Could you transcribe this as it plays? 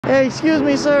Hey, excuse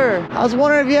me, sir. I was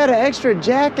wondering if you had an extra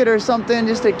jacket or something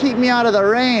just to keep me out of the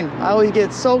rain. I always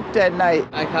get soaked at night.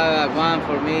 I have one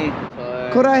for me. So,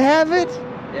 Could I have it?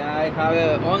 yeah, I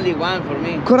have only one for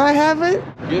me. Could I have it?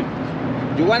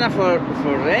 You wanna for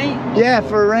rain? Yeah,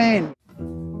 for rain.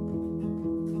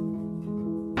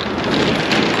 For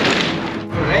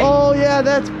rain? Oh, yeah,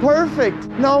 that's perfect.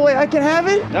 No, wait, I can have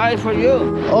it? That is for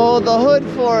you. Oh, the hood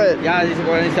for it. Yeah, this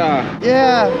one is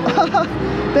Yeah.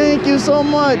 Thank you so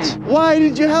much. Why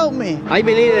did you help me? I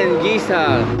believe in Jesus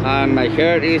and my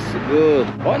hair is good.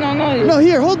 Oh, no. No,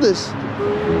 here, hold this.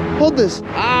 Hold this.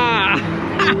 Ah!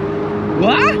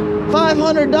 What?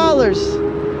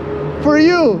 $500 for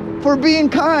you, for being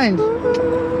kind.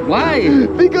 Why?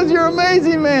 Because you're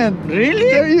amazing, man.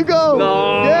 Really? There you go.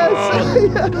 No. Yes.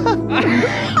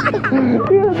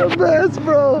 You're the best,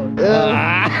 bro.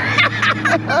 Yeah.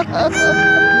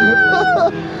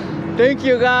 Thank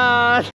you, guys.